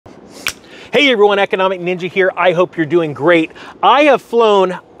Hey everyone, Economic Ninja here. I hope you're doing great. I have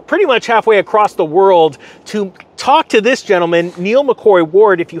flown pretty much halfway across the world to talk to this gentleman, Neil McCoy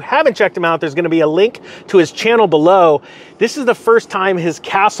Ward. If you haven't checked him out, there's going to be a link to his channel below. This is the first time his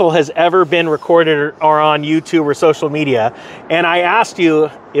castle has ever been recorded or on YouTube or social media. And I asked you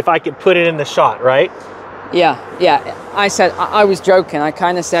if I could put it in the shot, right? Yeah. I said, I was joking. I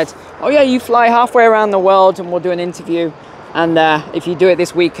kind of said, oh yeah, you fly halfway around the world and we'll do an interview. And if you do it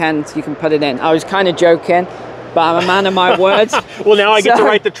this weekend, you can put it in. I was kind of joking, but I'm a man of my words. Well, now I get to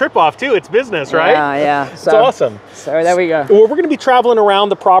write the trip off too. It's business, right? Yeah. It's awesome. So there we go. Well, we're going to be traveling around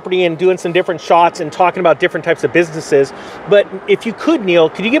the property and doing some different shots and talking about different types of businesses. But if you could, Neil,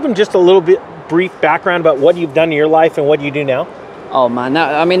 could you give them just a little bit brief background about what you've done in your life and what you do now? Oh man,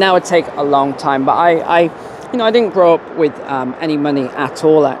 that would take a long time. But I didn't grow up with any money at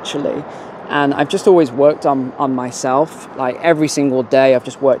all, actually. And I've just always worked on myself. Like every single day, I've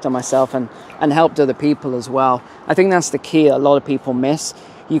just worked on myself and helped other people as well. I think that's the key a lot of people miss.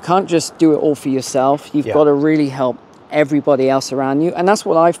 You can't just do it all for yourself. You've got to really help everybody else around you. And that's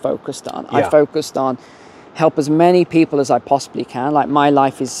what I focused on. I focused on help as many people as I possibly can. Like my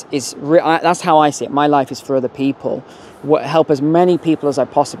life that's how I see it. My life is for other people. Help as many people as I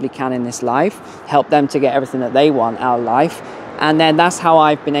possibly can in this life. Help them to get everything that they want out of life. And then that's how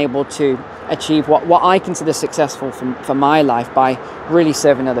I've been able to achieve what I consider successful for my life by really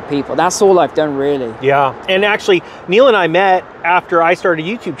serving other people. That's all I've done, really. Yeah, and actually, Neil and I met after I started a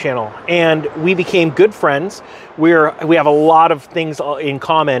YouTube channel, and we became good friends. We have a lot of things in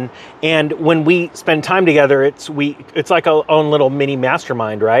common, and when we spend time together, it's like our own little mini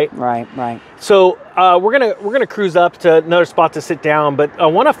mastermind, right? Right. So we're gonna cruise up to another spot to sit down, but I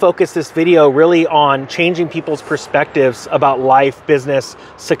want to focus this video really on changing people's perspectives about life, business,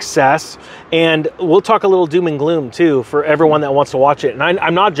 success, and we'll talk a little doom and gloom too for everyone that wants to watch it. And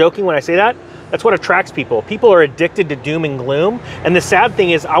I'm not joking when I say that. That's what attracts people. People are addicted to doom and gloom, and the sad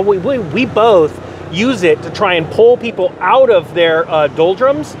thing is we both use it to try and pull people out of their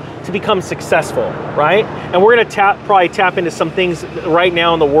doldrums to become successful, right? And we're gonna probably tap into some things right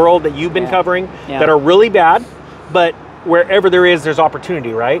now in the world that you've been covering that are really bad, but wherever there's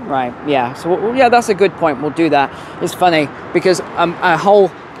opportunity, right? Right, yeah. So yeah, that's a good point. We'll do that. It's funny because a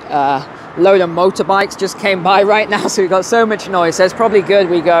whole load of motorbikes just came by right now, so we've got so much noise. So it's probably good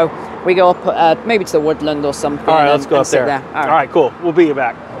we go up maybe to the woodland or something. All right, let's go up there. All right, cool. We'll be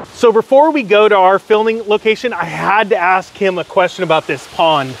back. So before we go to our filming location, I had to ask him a question about this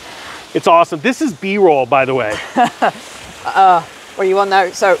pond. It's awesome. This is B-roll, by the way. Well, you want to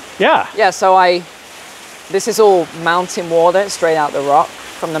know? So yeah. So this is all mountain water straight out the rock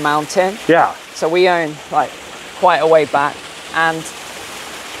from the mountain. Yeah. So we own like quite a way back, and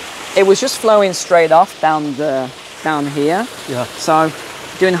it was just flowing straight off down here. Yeah. So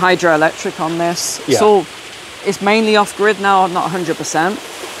doing hydroelectric on this. Yeah. So it's mainly off grid now, not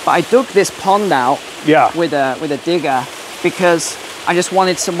 100%. But I dug this pond out with a digger because I just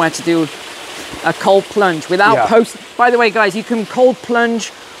wanted somewhere to do a cold plunge without By the way, guys, you can cold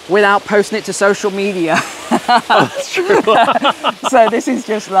plunge without posting it to social media. Oh, that's true. So this is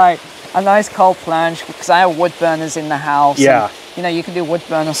just like a nice cold plunge because I have wood burners in the house. Yeah. And, you can do wood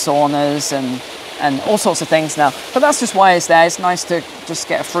burner saunas and all sorts of things now. But that's just why it's there. It's nice to just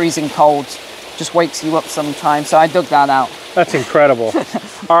get a freezing cold. Just wakes you up sometimes. So I dug that out. That's incredible.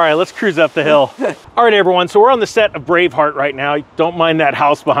 All right, let's cruise up the hill. All right, everyone. So we're on the set of Braveheart right now. Don't mind that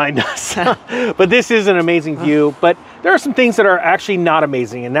house behind us. But this is an amazing view. But there are some things that are actually not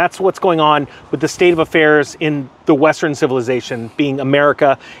amazing. And that's what's going on with the state of affairs in the Western civilization, being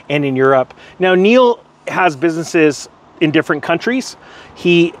America and in Europe. Now, Neil has businesses in different countries.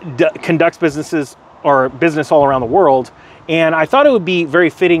 He conducts business all around the world. And I thought it would be very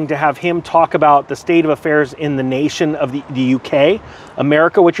fitting to have him talk about the state of affairs in the nation of the UK,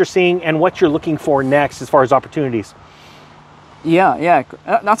 America, what you're seeing, and what you're looking for next as far as opportunities. Yeah.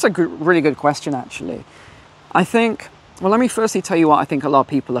 That's a really good question, actually. I think, well, let me firstly tell you what I think a lot of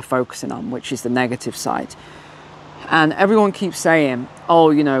people are focusing on, which is the negative side. And everyone keeps saying, oh,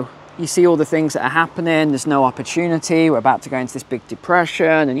 you see all the things that are happening, there's no opportunity, we're about to go into this big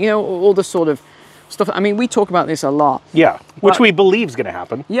depression, and, all the sort of stuff. I mean, we talk about this a lot. Yeah, which we believe is going to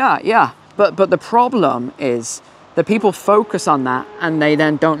happen. Yeah. But the problem is that people focus on that and they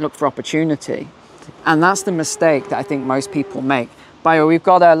then don't look for opportunity. And that's the mistake that I think most people make. By the way, we've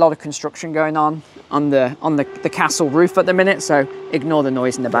got a lot of construction going on the castle roof at the minute, so ignore the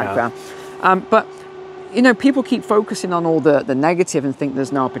noise in the background. But people keep focusing on all the negative and think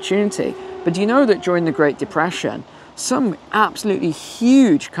there's no opportunity. But do you know that during the Great Depression, some absolutely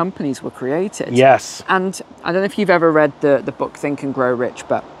huge companies were created? Yes. And I don't know if you've ever read the book Think and Grow Rich,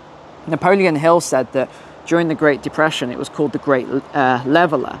 but Napoleon Hill said that during the Great Depression, it was called the Great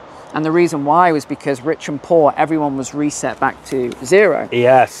Leveler. And the reason why was because rich and poor, everyone was reset back to zero.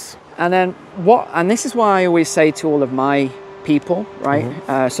 Yes. And then and this is why I always say to all of my people,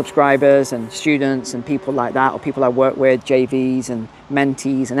 right? Subscribers and students and people like that, or people I work with, JVs and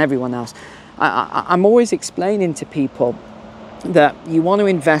mentees and everyone else. I'm always explaining to people that you want to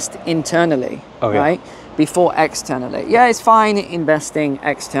invest internally, right? Before externally. Yeah, it's fine investing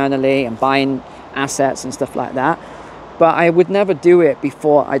externally and buying assets and stuff like that, but I would never do it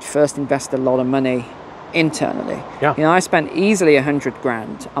before I'd first invest a lot of money internally. Yeah. You know, I spent easily 100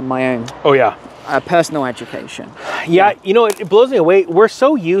 grand on my own. Oh yeah. Personal education. Yeah, you know, it blows me away. We're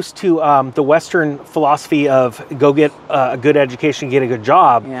so used to the Western philosophy of go get a good education, get a good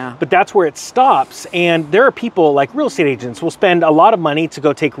job. Yeah. But that's where it stops. And there are people like real estate agents will spend a lot of money to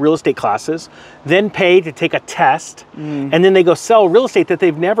go take real estate classes, then pay to take a test, and then they go sell real estate that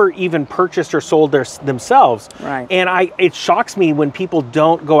they've never even purchased or sold themselves. Right. And it shocks me when people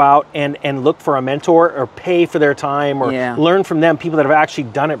don't go out and look for a mentor or pay for their time or learn from them, people that have actually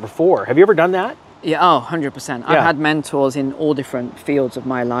done it before. Have you ever done that? Yeah, oh, 100%. I've had mentors in all different fields of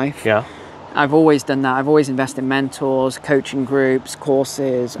my life. Yeah. I've always done that. I've always invested in mentors, coaching groups,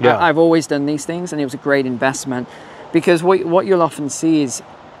 courses. Yeah. I've always done these things, and it was a great investment, because what you'll often see is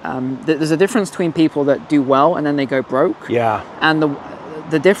there's a difference between people that do well and then they go broke. Yeah. And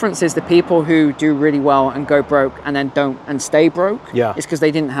the difference is the people who do really well and go broke and then don't and stay broke. Yeah. It's because they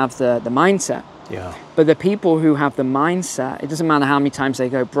didn't have the mindset. Yeah. But the people who have the mindset, it doesn't matter how many times they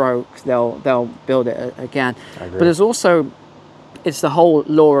go broke, they'll build it again. I agree. But there's also, it's the whole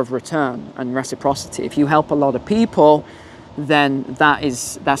law of return and reciprocity. If you help a lot of people, then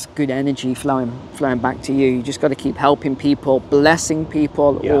that's good energy flowing back to you. You just got to keep helping people, blessing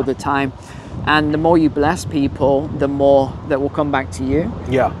people all the time. And the more you bless people, the more that will come back to you.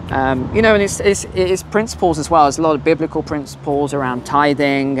 Yeah. You know, and it's principles as well. There's a lot of biblical principles around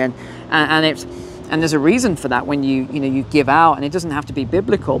tithing, and there's a reason for that when you give out, and it doesn't have to be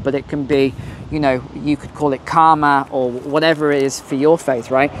biblical, but it can be, you could call it karma or whatever it is for your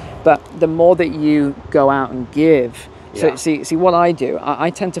faith, right? But the more that you go out and give, so see what I do, I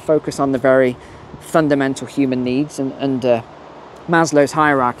tend to focus on the very fundamental human needs and Maslow's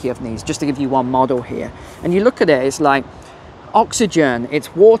hierarchy of needs, just to give you one model here. And you look at it, it's like oxygen,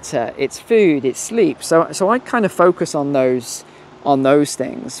 it's water, it's food, it's sleep. So I kind of focus on those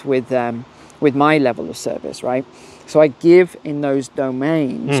things with my level of service, right? So I give in those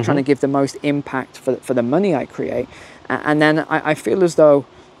domains, trying to give the most impact for the money I create. And then I feel as though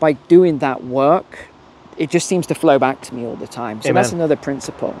by doing that work, it just seems to flow back to me all the time. So Amen. That's another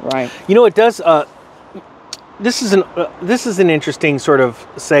principle, right? You know, it does. This is an interesting sort of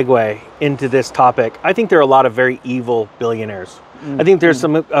segue into this topic. I think there are a lot of very evil billionaires. I think there's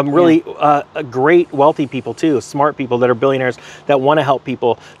some really great wealthy people too, smart people that are billionaires that want to help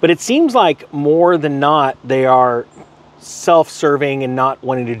people. But it seems like more than not, they are self-serving and not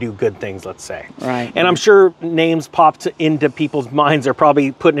wanting to do good things, let's say. Right. And I'm sure names popped into people's minds. Are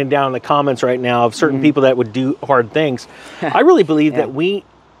probably putting it down in the comments right now of certain people that would do hard things. I really believe that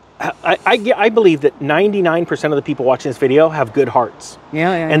I believe that 99% of the people watching this video have good hearts.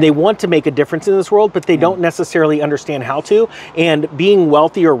 And they want to make a difference in this world, but they don't necessarily understand how to. And being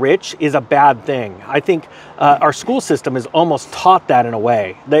wealthy or rich is a bad thing. I think our school system has almost taught that in a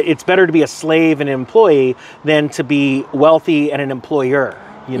way. That it's better to be a slave and an employee than to be wealthy and an employer,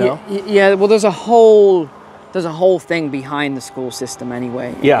 you know? Yeah, well, there's a whole thing behind the school system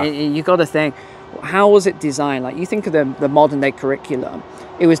anyway. Yeah. You got to think, how was it designed? Like, you think of the modern day curriculum.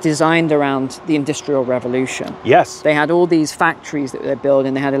 It was designed around the Industrial Revolution. Yes. They had all these factories that they're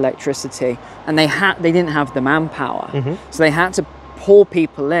building, they had electricity, and they didn't have the manpower. So they had to pull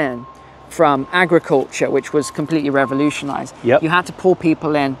people in from agriculture, which was completely revolutionized. You had to pull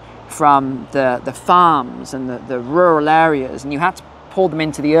people in from the farms and the rural areas, and you had to pull them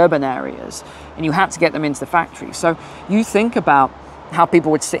into the urban areas, and you had to get them into the factories. So you think about how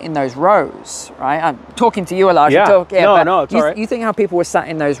people would sit in those rows, right? I'm talking to you, Elijah. No, it's all right. You think how people were sat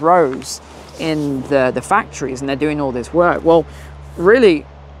in those rows in the factories, and they're doing all this work. Well, really,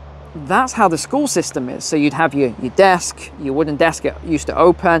 that's how the school system is. So you'd have your desk, your wooden desk it used to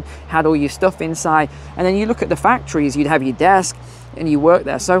open, had all your stuff inside. And then you look at the factories, you'd have your desk and you work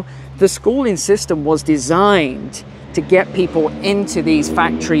there. So the schooling system was designed to get people into these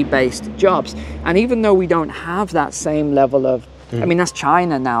factory-based jobs. And even though we don't have that same level of, I mean, that's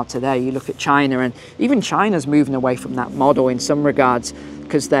China now today. You look at China, and even China's moving away from that model in some regards,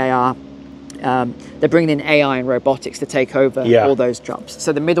 because they're bringing in AI and robotics to take over all those jobs.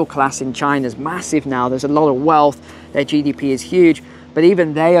 So the middle class in China is massive now. There's a lot of wealth. Their GDP is huge. but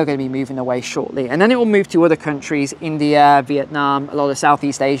even they are going to be moving away shortly. And then it will move to other countries, India, Vietnam, a lot of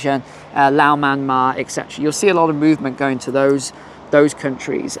Southeast Asian, Laos, Myanmar, etc. You'll see a lot of movement going to those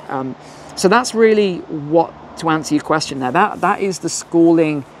countries. So that's really what, to answer your question there, that is the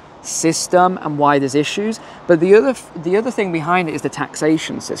schooling system and why there's issues. But the other thing behind it is the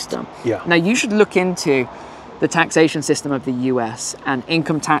taxation system. Yeah. Now you should look into the taxation system of the US and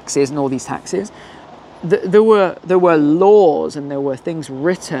income taxes and all these taxes. There were laws and there were things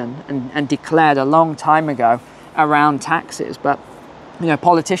written and declared a long time ago around taxes, but you know,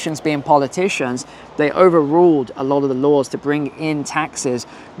 politicians being politicians, they overruled a lot of the laws to bring in taxes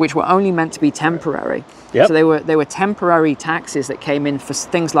which were only meant to be temporary. Yep. So they were temporary taxes that came in for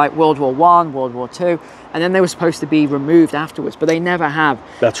things like World War I, World War II, and then they were supposed to be removed afterwards, but they never have.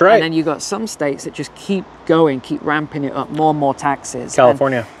 That's right. And then you got some states that just keep going, keep ramping it up, more and more taxes.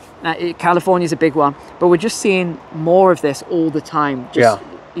 California. California's a big one, but we're just seeing more of this all the time. Just,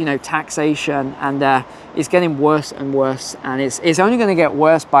 you know, taxation, and it's getting worse and worse, and it's only going to get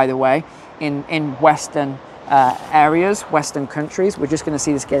worse, by the way, in Western areas, Western countries. We're just going to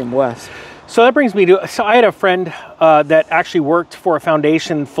see this getting worse. So that brings me to, so I had a friend that actually worked for a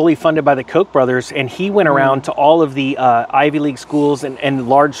foundation fully funded by the Koch brothers, and he went around to all of the Ivy League schools and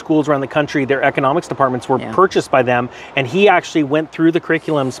large schools around the country. Their economics departments were purchased by them, and he actually went through the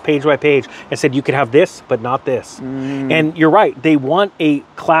curriculums page by page and said, you could have this, but not this. And you're right, they want a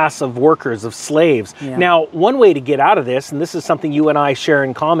class of workers, of slaves. Now, one way to get out of this, and this is something you and I share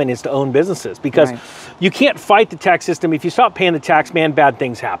in common, is to own businesses, because you can't fight the tax system. If you stop paying the tax, man, bad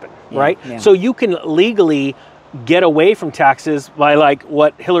things happen, right? So you can legally get away from taxes by, like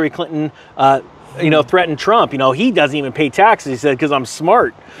what Hillary Clinton, you know, threatened Trump. You know, he doesn't even pay taxes. He said, because I'm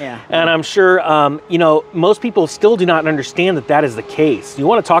smart. And I'm sure, you know, most people still do not understand that that is the case. You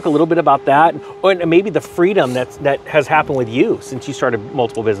want to talk a little bit about that, or maybe the freedom that has happened with you since you started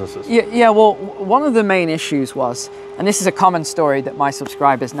multiple businesses? Yeah, well, one of the main issues was, and this is a common story that my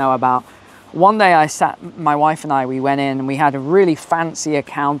subscribers know about, one day my wife and I, we went in and we had a really fancy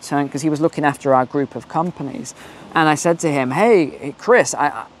accountant because he was looking after our group of companies. And I said to him, hey, Chris,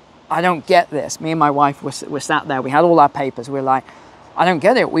 I don't get this. Me and my wife were sat there. We had all our papers. We were like, I don't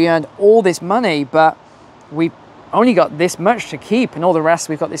get it. We earned all this money, but we only got this much to keep, and all the rest,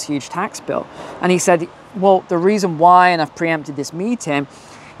 we've got this huge tax bill. And he said, well, the reason why, and I've preempted this meeting,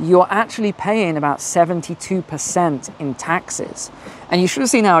 you're actually paying about 72% in taxes. And you should have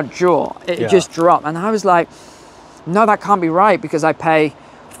seen our jaw. It just dropped. And I was like, no, that can't be right, because I pay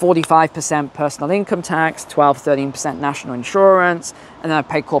 45% personal income tax, 13% national insurance, and then I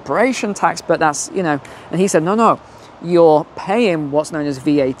pay corporation tax, but that's, you know. And he said, no, you're paying what's known as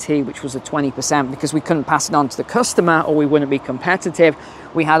VAT, which was a 20%, because we couldn't pass it on to the customer or we wouldn't be competitive.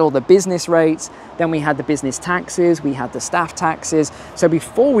 We had all the business rates, then we had the business taxes, we had the staff taxes. So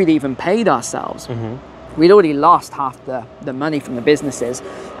before we'd even paid ourselves, we'd already lost half the money from the businesses.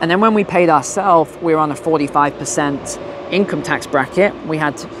 And then when we paid ourselves, we were on a 45% income tax bracket. We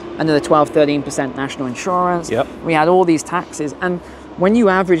had another 13% national insurance. We had all these taxes. And when you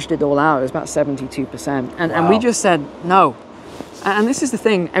averaged it all out, it was about 72%. And we just said, no. And this is the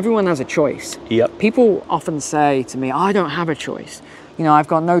thing, everyone has a choice. People often say to me, I don't have a choice. You know, I've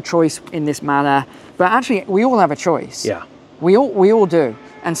got no choice in this matter. But actually, we all have a choice. We all do.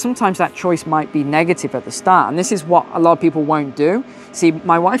 And sometimes that choice might be negative at the start. And this is what a lot of people won't do. See,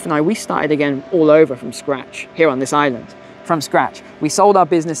 my wife and I, we started again all over from scratch here on this island, from scratch. We sold our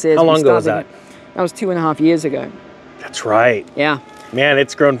businesses. How long ago was that? That was 2.5 years ago. That's right. Yeah. Man,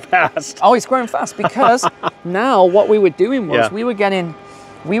 it's grown fast. Oh, it's grown fast, because now what we were doing was we were getting,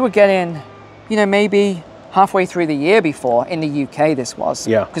 you know, maybe halfway through the year before, in the UK this was.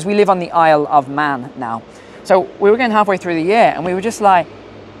 Because we live on the Isle of Man now. So we were getting halfway through the year and we were just like,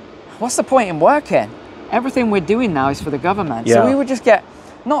 what's the point in working? Everything we're doing now is for the government. So we would just get,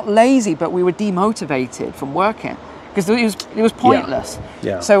 not lazy, but we were demotivated from working because it was pointless.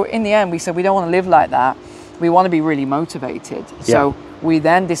 So in the end, we said, we don't want to live like that. We want to be really motivated. So we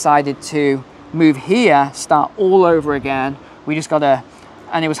then decided to move here, start all over again. We just got to,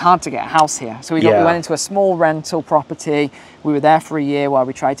 and it was hard to get a house here. So we went into a small rental property. We were there for a year while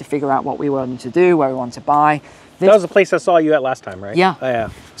we tried to figure out what we wanted to do, where we wanted to buy. That was the place I saw you at last time, right? Yeah. Oh, yeah.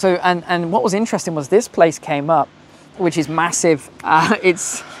 So, and what was interesting was this place came up, which is massive.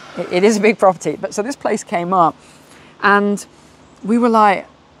 It is a big property. But so this place came up and we were like,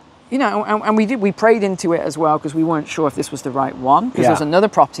 you know, and we prayed into it as well, because we weren't sure if this was the right one, because there was another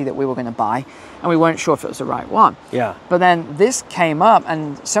property that we were going to buy and we weren't sure if it was the right one. Yeah. But then this came up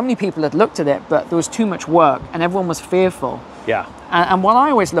and so many people had looked at it, but there was too much work and everyone was fearful. Yeah. And what I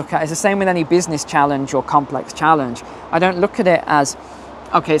always look at is the same with any business challenge or complex challenge. I don't look at it as,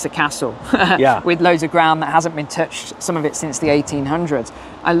 okay, it's a castle with loads of ground that hasn't been touched, some of it since the 1800s.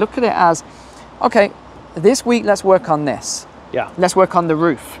 I look at it as, okay, this week let's work on this. Yeah. Let's work on the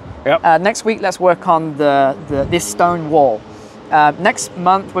roof. Yep. Next week let's work on this stone wall. Next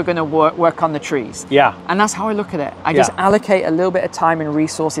month we're going to work on the trees. Yeah. And that's how I look at it. I just allocate a little bit of time and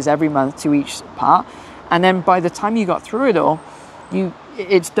resources every month to each part. And then by the time you got through it all,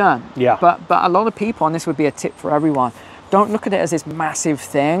 it's done. Yeah. But a lot of people, and this would be a tip for everyone, don't look at it as this massive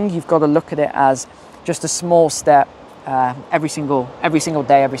thing. You've got to look at it as just a small step every single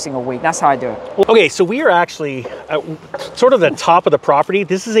day, every single week. That's how I do it. Okay, so we are actually at sort of the top of the property.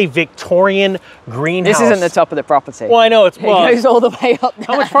 This is a Victorian greenhouse. This isn't the top of the property. Well, I know it's. It goes all the way up there.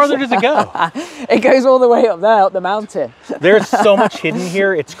 How much farther does it go? It goes all the way up there, up the mountain. There's so much hidden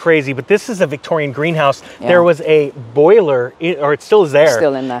here. It's crazy. But this is a Victorian greenhouse. Yeah. There was a boiler, or it still is there. It's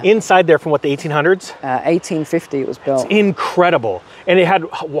still in there. Inside there from what, the 1800s? 1850 it was built. It's incredible. And it had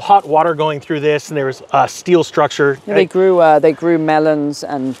hot water going through this, and there was a steel structure. Yeah, they grew melons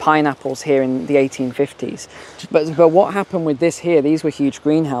and pineapples here in the 1850s. But what happened with this here, these were huge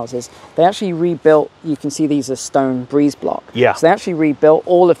greenhouses. They actually rebuilt, you can see these are stone breeze block. Yeah. So they actually rebuilt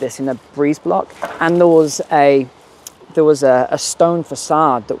all of this in a breeze block, and there was a stone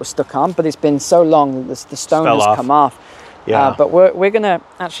facade that was stuck on, but it's been so long that the stone has come off. Yeah. But we're going to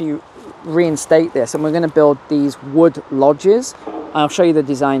actually reinstate this, and we're going to build these wood lodges. I'll show you the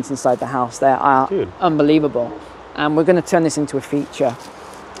designs inside the house. They are unbelievable. And we're going to turn this into a feature.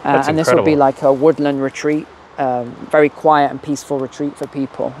 And this will be like a woodland retreat, very quiet and peaceful retreat for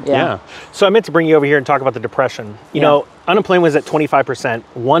people. Yeah. So I meant to bring you over here and talk about the Depression. You know, unemployment was at 25%.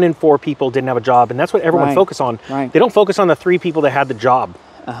 1 in 4 people didn't have a job, and that's what everyone focused on. They don't focus on the 3 people that had the job.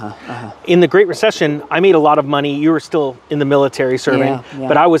 In the Great Recession, I made a lot of money. You were still in the military serving,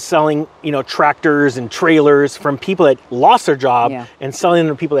 but I was selling, you know, tractors and trailers from people that lost their job and selling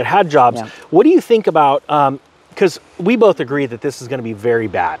them to people that had jobs. What do you think about, because we both agree that this is going to be very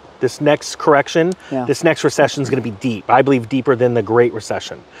bad. This next correction, this next recession is going to be deep. I believe deeper than the Great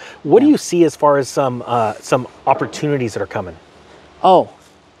Recession. What do you see as far as some opportunities that are coming? Oh,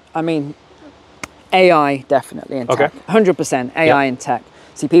 I mean, AI definitely in tech. 100% AI in tech.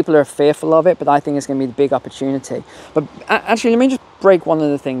 See, people are fearful of it, but I think it's going to be the big opportunity. But actually, let me just break one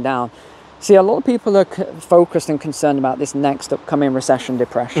other thing down. See, a lot of people are focused and concerned about this next upcoming recession,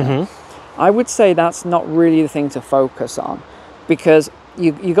 depression. I would say that's not really the thing to focus on, because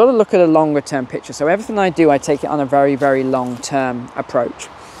you got to look at a longer term picture. So everything I do, I take it on a very, very long term approach.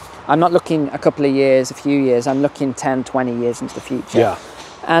 I'm not looking a couple of years, a few years. I'm looking 10, 20 years into the future.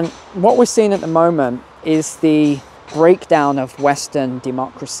 And what we're seeing at the moment is the breakdown of Western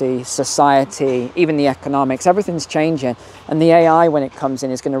democracy, society, even the economics. Everything's changing, and the AI, when it comes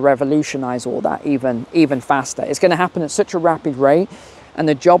in, is going to revolutionize all that even faster. It's going to happen at such a rapid rate, and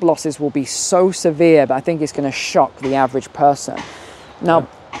the job losses will be so severe, but I think it's going to shock the average person. Now,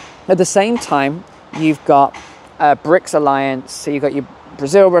 at the same time, you've got BRICS alliance, so you've got your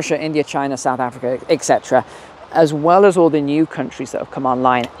Brazil, Russia, India, China, South Africa, etc., as well as all the new countries that have come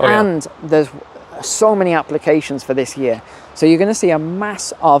online. And there's so many applications for this year. So you're going to see a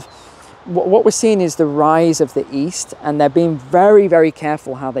mass of, what we're seeing is the rise of the East, and they're being very, very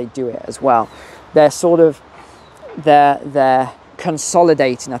careful how they do it as well. They're sort of, they're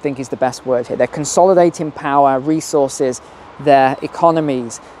consolidating, I think is the best word here. They're consolidating power, resources, their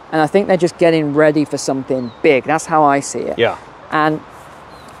economies, and I think they're just getting ready for something big. That's how I see it.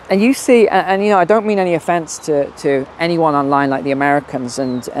 And you see, and you know, I don't mean any offense to anyone online, like the Americans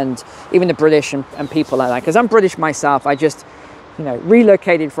and even the British and people like that, because I'm British myself. I just, you know,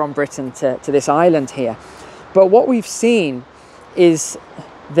 relocated from Britain to this island here. But what we've seen is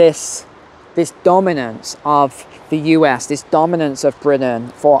this dominance of the US, this dominance of Britain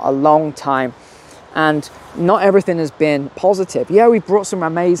for a long time. And not everything has been positive. Yeah, we've brought some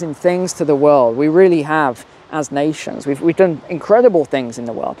amazing things to the world. We really have. As nations, we've done incredible things in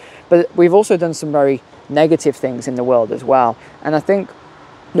the world, but we've also done some very negative things in the world as well. And I think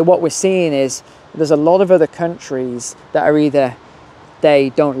that what we're seeing is there's a lot of other countries that are either they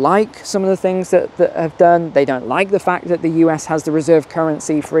don't like some of the things that have done, they don't like the fact that the US has the reserve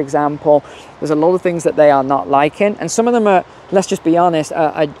currency, for example. There's a lot of things that they are not liking, and some of them are, let's just be honest,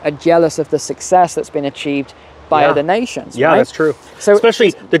 are jealous of the success that's been achieved by other nations. Yeah, that's true. So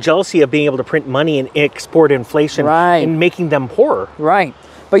especially the jealousy of being able to print money and export inflation and making them poorer.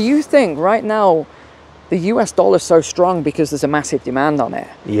 But you think right now, the US dollar is so strong because there's a massive demand on it.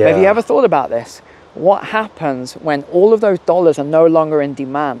 Yeah. Have you ever thought about this? What happens when all of those dollars are no longer in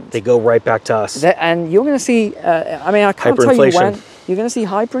demand? They go right back to us. And you're going to see, I mean, I can't tell you when, you're going to see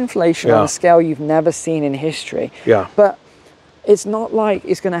hyperinflation on a scale you've never seen in history. Yeah. But it's not like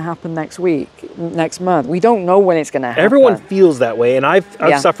it's going to happen next week, next month. We don't know when it's going to happen. Everyone feels that way, and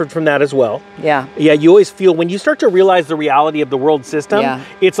I've suffered from that as well. Yeah. Yeah, you always feel, when you start to realize the reality of the world system,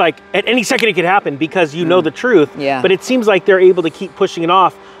 it's like at any second it could happen because you know the truth. Yeah. But it seems like they're able to keep pushing it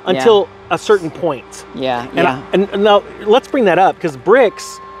off until a certain point. Yeah. And now let's bring that up, because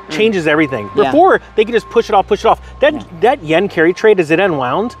BRICS changes everything. Before, they could just push it off. That yen carry trade, as it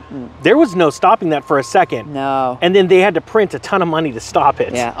unwound, there was no stopping that for a second. No. And then they had to print a ton of money to stop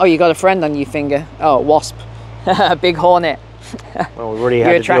it. Yeah. Oh, you got a friend on your finger. Oh, wasp. Big hornet. Well, we already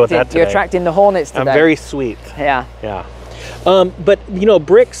had to deal with that today. You're attracting the hornets today. I'm very sweet. Yeah. Yeah. But, you know,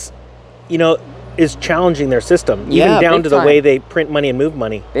 BRICS, you know, is challenging their system, even down to the way they print money and move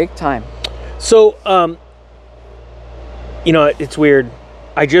money. Big time. So, you know, it's weird.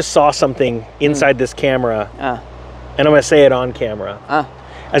 I just saw something inside this camera, and I'm going to say it on camera.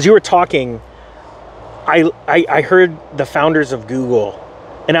 As you were talking, I heard the founders of Google,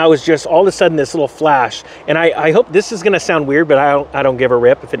 and I was just, all of a sudden, this little flash. And I hope this is going to sound weird, but I don't give a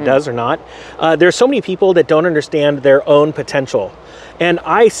rip if it does or not. There's so many people that don't understand their own potential. And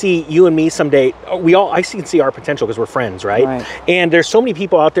I see you and me someday, I can see our potential because we're friends, right? And there's so many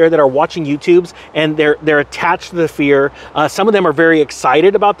people out there that are watching YouTubes, and they're attached to the fear. Some of them are very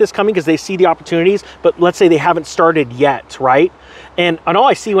excited about this coming because they see the opportunities, but let's say they haven't started yet, right? And all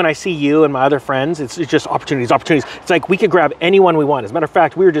I see when I see you and my other friends, it's just opportunities. It's like we could grab anyone we want. As a matter of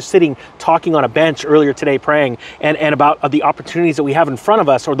fact, we were just sitting talking on a bench earlier today praying and about the opportunities that we have in front of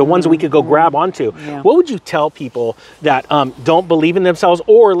us, or the ones that we could go grab onto. What would you tell people that don't believe in themselves,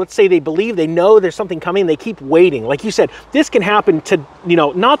 or let's say they believe, they know there's something coming, they keep waiting? Like you said, this can happen to, you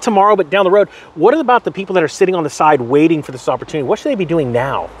know, not tomorrow, but down the road. What about the people that are sitting on the side waiting for this opportunity? What should they be doing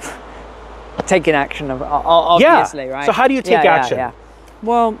now? Taking action, obviously, right? So how do you take action?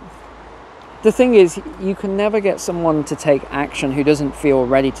 Well, the thing is, you can never get someone to take action who doesn't feel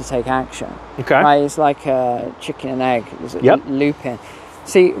ready to take action. Okay. Right? It's like a chicken and egg. There's a looping.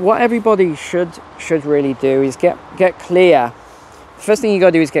 See, what everybody should really do is get clear. First thing you got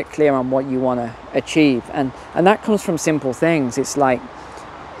to do is get clear on what you want to achieve, and that comes from simple things. It's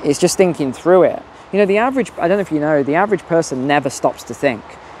just thinking through it. You know, the average, I don't know if you know, the average person never stops to think,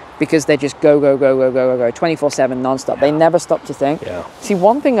 because they just go 24/7 non-stop. They never stop to think. See,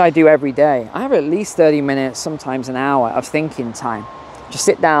 one thing I do every day, I have at least 30 minutes, sometimes an hour of thinking time. Just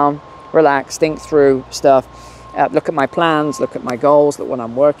sit down, relax, think through stuff, look at my plans, look at my goals, look what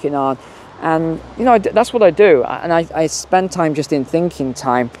I'm working on. And, you know, that's what I do. And I spend time just in thinking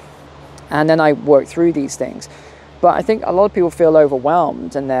time, and then I work through these things. But I think a lot of people feel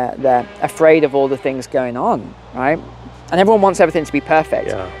overwhelmed, and they're afraid of all the things going on, right? And everyone wants everything to be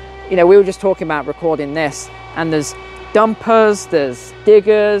perfect. You know, we were just talking about recording this, and there's dumpers, there's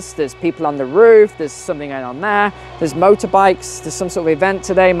diggers, there's people on the roof, there's something going on there, there's motorbikes, there's some sort of event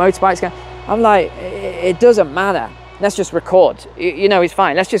today, motorbikes going. I'm like, it doesn't matter. Let's just record. You know, it's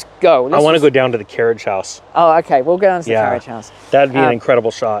fine. Let's just go. I want to go down to the carriage house. Oh, okay. We'll go down to the carriage house. That'd be an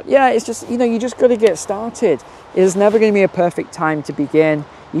incredible shot. Yeah, it's just, you know, you just got to get started. There's never going to be a perfect time to begin.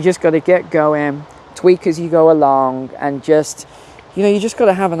 You just got to get going, tweak as you go along, and just, you know, you just got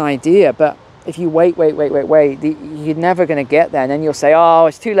to have an idea. But if you wait, you're never going to get there. And then you'll say, oh,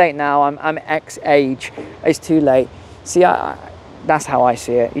 it's too late now. I'm X age. It's too late. See, that's how I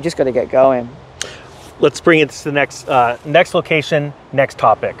see it. You just got to get going. Let's bring it to the next location, next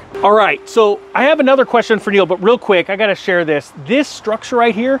topic. All right, so I have another question for Neil, but real quick, I gotta share this. This structure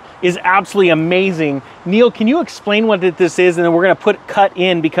right here is absolutely amazing. Neil, can you explain what this is? And then we're gonna cut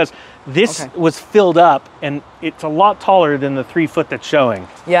in, because this was filled up, and it's a lot taller than the 3 foot that's showing.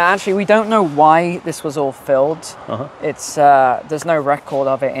 Yeah, actually, we don't know why this was all filled. It's there's no record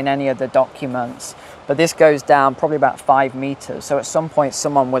of it in any of the documents, but this goes down probably about 5 meters. So at some point,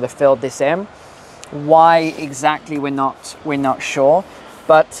 someone would have filled this in. Why exactly, we're not sure.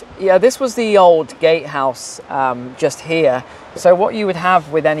 But yeah, this was the old gatehouse just here. So what you would have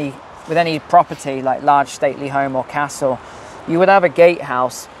with any property, like large stately home or castle, you would have a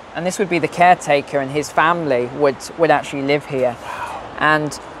gatehouse, and this would be the caretaker, and his family would actually live here.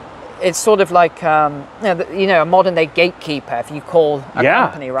 And it's sort of like you know, a modern day gatekeeper, if you call a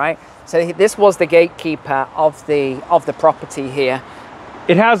company, right? So this was the gatekeeper of the property here.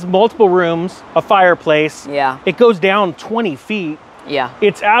 It has multiple rooms, a fireplace. Yeah. It goes down 20 feet. Yeah.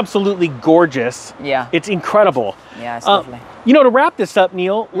 It's absolutely gorgeous. Yeah. It's incredible. Yeah, it's lovely. You know, to wrap this up,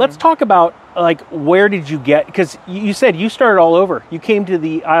 Neil, let's talk about like, where did you get, because you said you started all over. You came to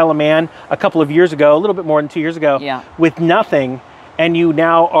the Isle of Man a couple of years ago, a little bit more than 2 years ago, with nothing, and you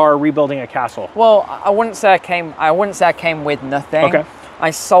now are rebuilding a castle. Well, I wouldn't say I came with nothing. Okay. I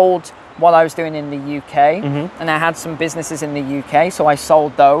sold what I was doing in the UK, and I had some businesses in the UK, so I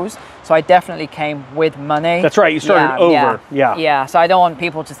sold those. So I definitely came with money. That's right, you started over. Yeah. So I don't want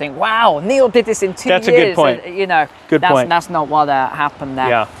people to think, wow, Neil did this in 2 years. That's a good point. You know, good point. That's not what happened there.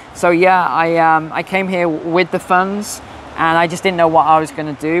 Yeah. So yeah, I came here with the funds, and I just didn't know what I was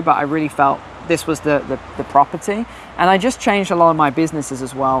going to do, but I really felt this was the property. And I just changed a lot of my businesses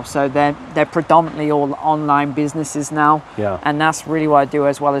as well. So they're predominantly all online businesses now. Yeah. And that's really what I do,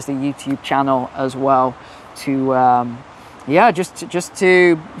 as well as the YouTube channel as well. To just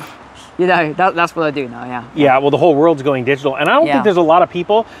to, you know, that's what I do now. Yeah. Yeah. Well, the whole world's going digital, and I don't think there's a lot of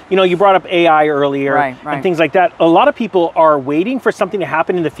people. You know, you brought up AI earlier, and things like that. A lot of people are waiting for something to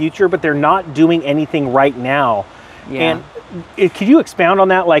happen in the future, but they're not doing anything right now. Yeah. And could you expound on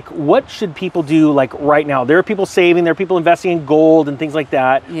that? Like, what should people do, like, right now? There are people saving, there are people investing in gold and things like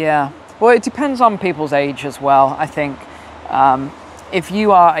that. Yeah. Well, it depends on people's age as well, I think. If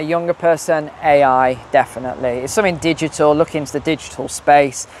you are a younger person, AI, definitely. It's something digital, look into the digital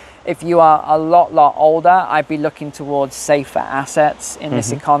space. If you are a lot older, I'd be looking towards safer assets in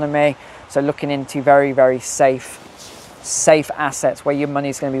this economy. So looking into very safe assets where your money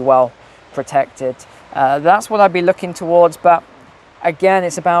is going to be well protected. That's what I'd be looking towards. But again,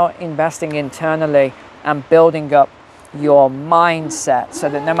 it's about investing internally and building up your mindset so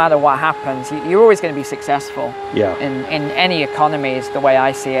that no matter what happens, you're always going to be successful. Yeah. In any economy is the way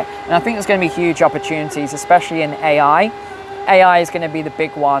I see it. And I think there's going to be huge opportunities, especially in AI. AI is going to be the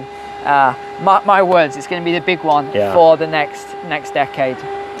big one. My words, it's going to be the big one for the next decade.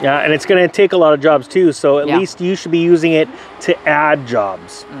 Yeah, and it's going to take a lot of jobs too, so at least you should be using it to add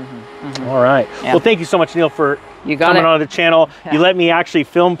jobs. All right. Yeah. Well, thank you so much, Neil, for coming on the channel. You let me actually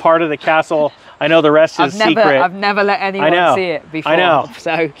film part of the castle. I know the rest is secret. I've never let anyone see it before. I know.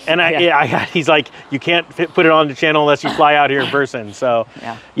 So, and he's like, you can't put it on the channel unless you fly out here in person. So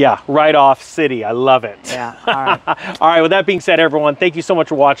right off city. I love it. Yeah. All right. All right. With that being said, everyone, thank you so much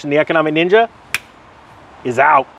for watching. The Economic Ninja is out.